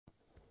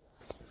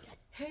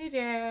Hey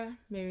there,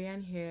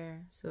 Marianne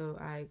here. So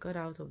I got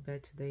out of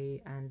bed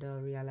today and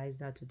realized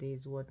that today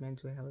is World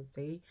Mental Health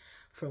Day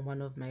from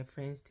one of my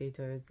friends'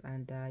 status,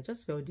 and I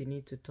just felt the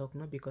need to talk,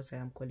 not because I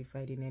am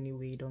qualified in any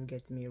way, don't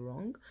get me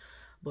wrong,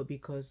 but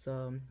because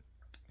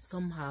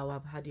somehow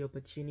I've had the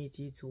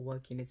opportunity to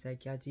work in a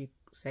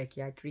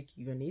psychiatric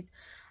unit,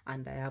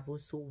 and I have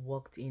also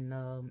worked in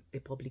a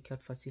public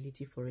health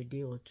facility for a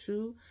day or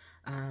two,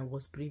 and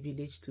was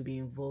privileged to be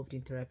involved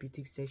in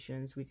therapeutic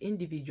sessions with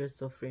individuals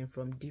suffering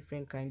from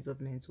different kinds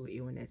of mental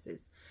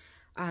illnesses.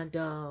 And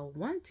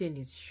one thing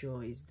is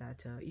sure is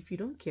that if you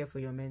don't care for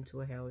your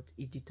mental health,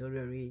 it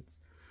deteriorates.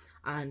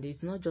 And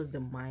it's not just the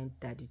mind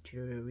that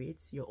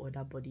deteriorates, your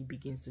other body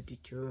begins to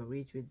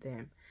deteriorate with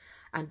them.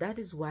 And that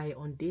is why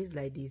on days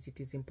like this, it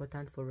is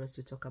important for us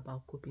to talk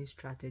about coping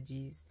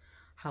strategies,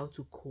 how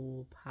to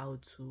cope, how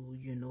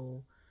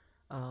to,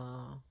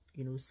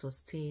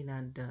 sustain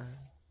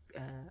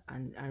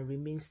and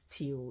remain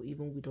still,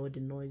 even with all the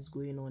noise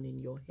going on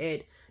in your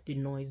head, the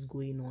noise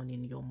going on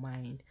in your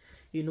mind.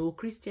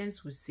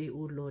 Christians will say,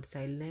 "Oh Lord,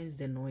 silence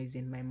the noise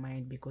in my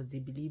mind," because they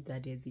believe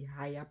that there's a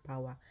higher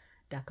power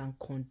that can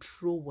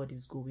control what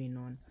is going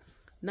on.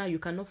 Now, you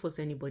cannot force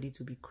anybody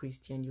to be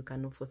Christian. You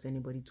cannot force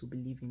anybody to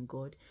believe in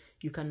God.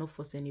 You cannot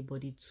force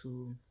anybody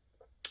to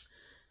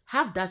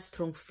have that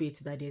strong faith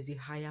that there's a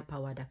higher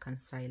power that can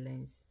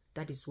silence.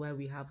 That is why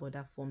we have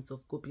other forms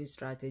of coping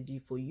strategy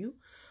for you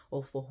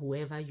or for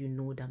whoever you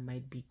know that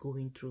might be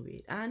going through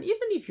it. And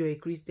even if you're a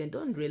Christian,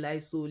 don't rely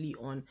solely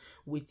on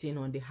waiting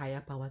on the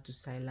higher power to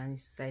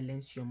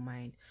silence your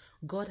mind.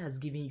 God has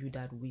given you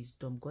that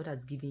wisdom. God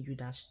has given you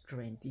that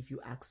strength, if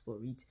you ask for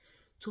it,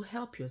 to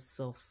help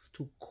yourself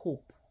to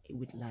cope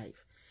with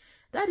life.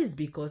 That is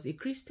because a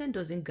Christian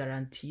doesn't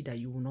guarantee that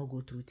you will not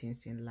go through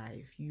things in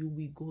life. You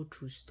will go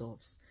through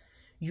stuffs.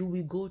 You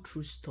will go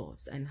through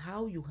stuffs, and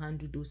how you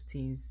handle those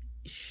things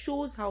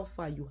shows how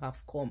far you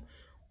have come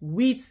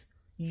with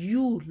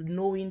you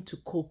knowing to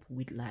cope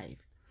with life.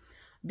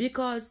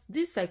 Because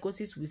this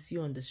psychosis we see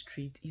on the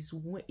street is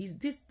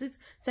this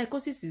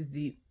psychosis is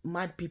the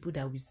mad people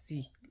that we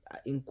see,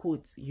 in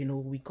quotes,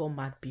 we call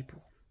mad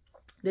people.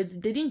 They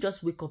didn't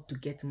just wake up to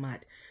get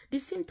mad. The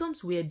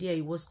symptoms were there,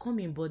 it was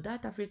coming, but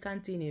that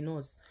African thing in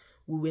us,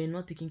 we were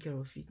not taking care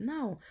of it.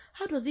 Now,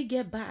 how does it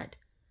get bad?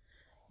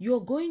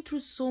 You're going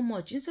through so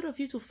much. Instead of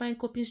you to find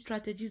coping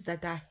strategies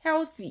that are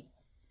healthy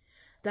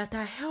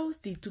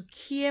to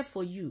care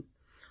for you,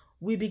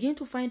 we begin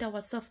to find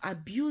ourselves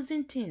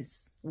abusing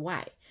things.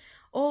 Why?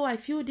 Oh, I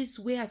feel this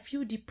way, I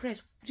feel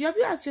depressed. Have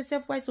you asked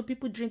yourself why some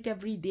people drink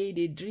every day?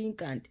 They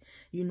drink and,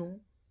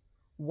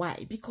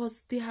 why?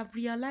 Because they have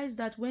realized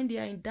that when they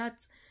are in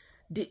that,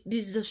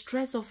 the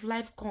stress of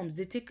life comes,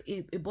 they take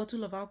a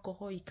bottle of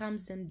alcohol, it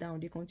calms them down,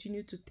 they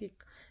continue to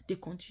take,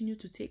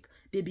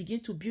 they begin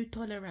to build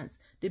tolerance,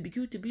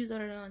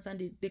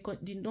 and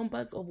the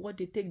numbers of what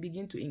they take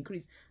begin to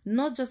increase.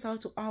 Not just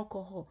out of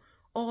alcohol,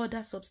 all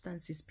other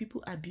substances,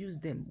 people abuse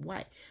them.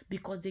 Why?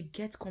 Because they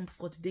get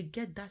comfort, they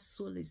get that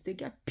solace, they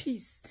get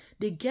peace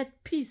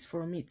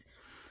from it.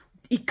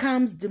 It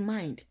calms the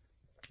mind.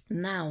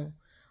 Now,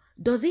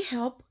 does it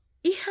help?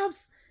 It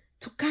helps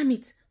to calm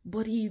it,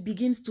 but it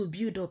begins to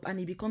build up and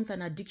it becomes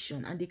an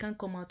addiction, and they can't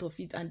come out of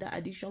it, and that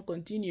addiction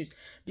continues,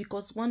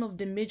 because one of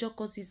the major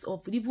causes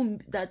of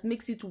even that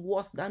makes it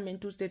worse, that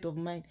mental state of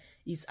mind,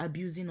 is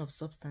abusing of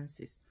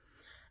substances.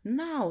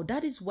 Now,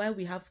 that is why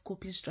we have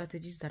coping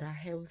strategies that are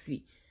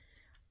healthy.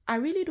 I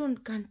really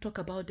can't talk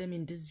about them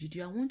in this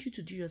video. I want you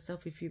to do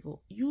yourself a favor.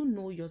 You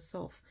know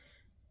yourself.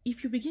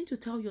 If you begin to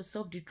tell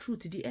yourself the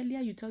truth, the earlier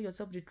you tell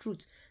yourself the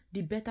truth,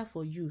 the better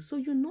for you. So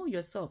you know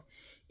yourself.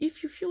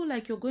 If you feel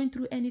like you're going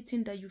through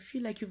anything that you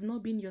feel like you've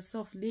not been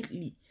yourself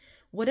lately,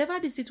 whatever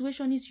the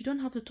situation is, you don't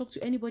have to talk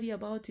to anybody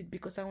about it,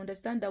 because I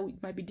understand that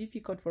it might be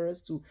difficult for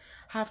us to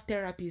have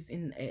therapists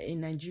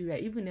in Nigeria,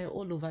 even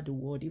all over the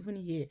world. Even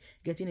here,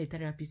 getting a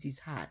therapist is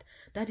hard.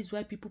 That is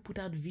why people put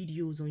out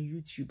videos on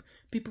YouTube.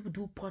 People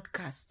do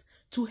podcasts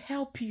to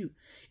help you.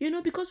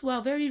 Because we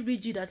are very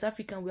rigid as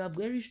African, we are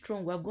very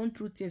strong, we have gone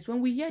through things.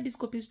 When we hear these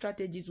coping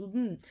strategies,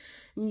 you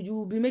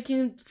will be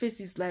making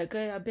faces like,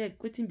 hey, I beg,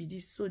 waiting be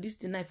this, so this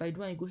thing, if I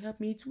do and you go help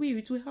me,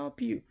 it will help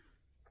you.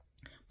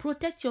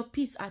 Protect your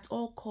peace at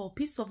all costs.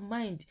 Peace of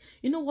mind.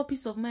 You know what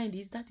peace of mind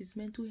is? That is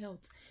mental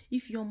health.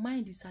 If your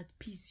mind is at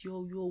peace,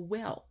 you're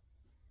well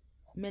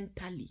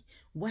mentally.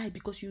 Why?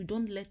 Because you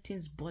don't let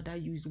things bother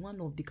you. Is one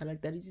of the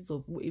characteristics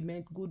of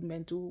a good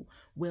mental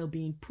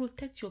well-being.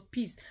 Protect your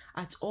peace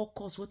at all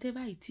costs, whatever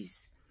it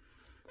is.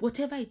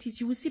 Whatever it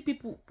is, you will see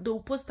people, they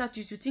will post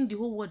statues, you think the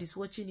whole world is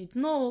watching it.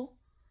 No,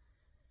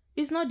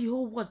 it's not the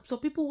whole world. So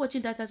people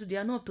watching that tattoo, they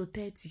are not up to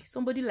 30.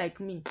 Somebody like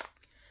me.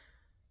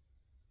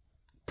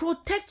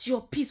 Protect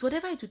your peace,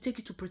 whatever it will take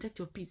you to protect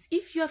your peace.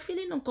 If you are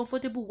feeling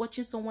uncomfortable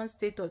watching someone's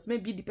status,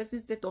 maybe the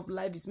person's state of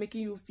life is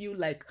making you feel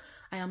like,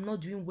 I am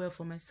not doing well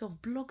for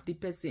myself, block the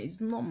person. It's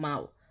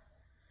normal.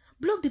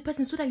 Block the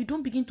person so that you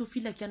don't begin to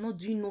feel like you're not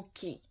doing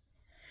okay.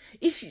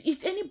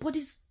 If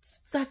anybody's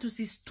status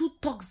is too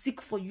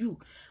toxic for you,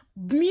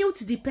 mute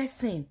the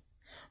person.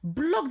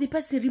 block the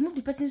person, remove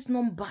the person's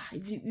number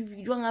if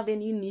you don't have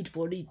any need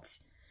for it.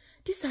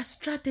 These are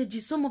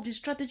strategies, some of the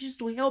strategies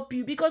to help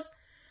you, because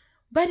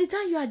by the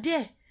time you are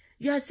there,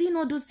 you are seeing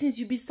all those things,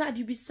 you'll be sad.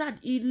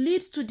 It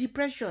leads to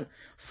depression.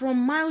 From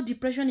mild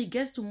depression, it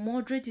gets to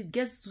moderate, it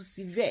gets to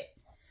severe.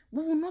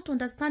 We will not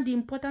understand the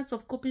importance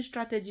of coping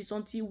strategies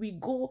until we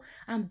go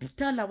and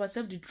tell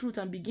ourselves the truth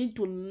and begin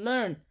to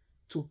learn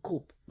to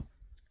cope.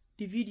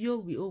 The video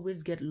will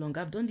always get long.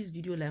 I've done this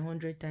video like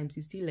 100 times.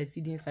 It's still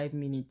exceeding 5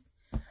 minutes.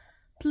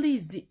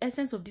 Please, the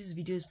essence of this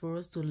video is for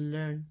us to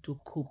learn to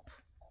cope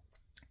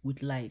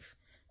with life.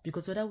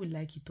 Because whether we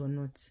like it or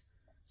not,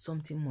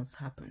 something must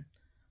happen.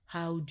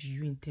 How do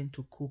you intend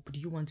to cope? Do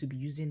you want to be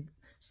using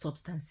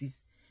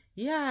substances?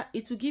 Yeah,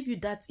 it will give you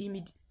that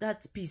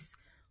peace.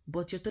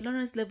 But your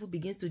tolerance level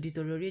begins to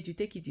deteriorate. You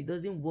take it, it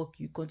doesn't work.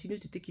 You continue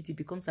to take it, it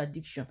becomes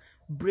addiction.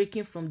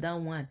 Breaking from that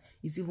one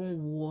is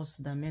even worse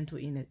than mental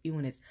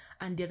illness.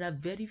 And there are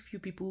very few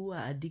people who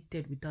are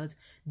addicted without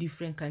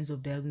different kinds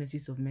of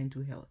diagnosis of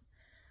mental health.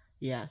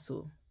 Yeah,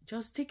 so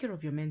just take care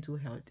of your mental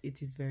health.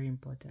 It is very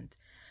important.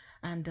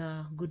 And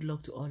good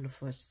luck to all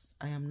of us.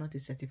 I am not a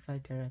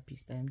certified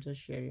therapist. I am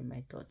just sharing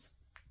my thoughts.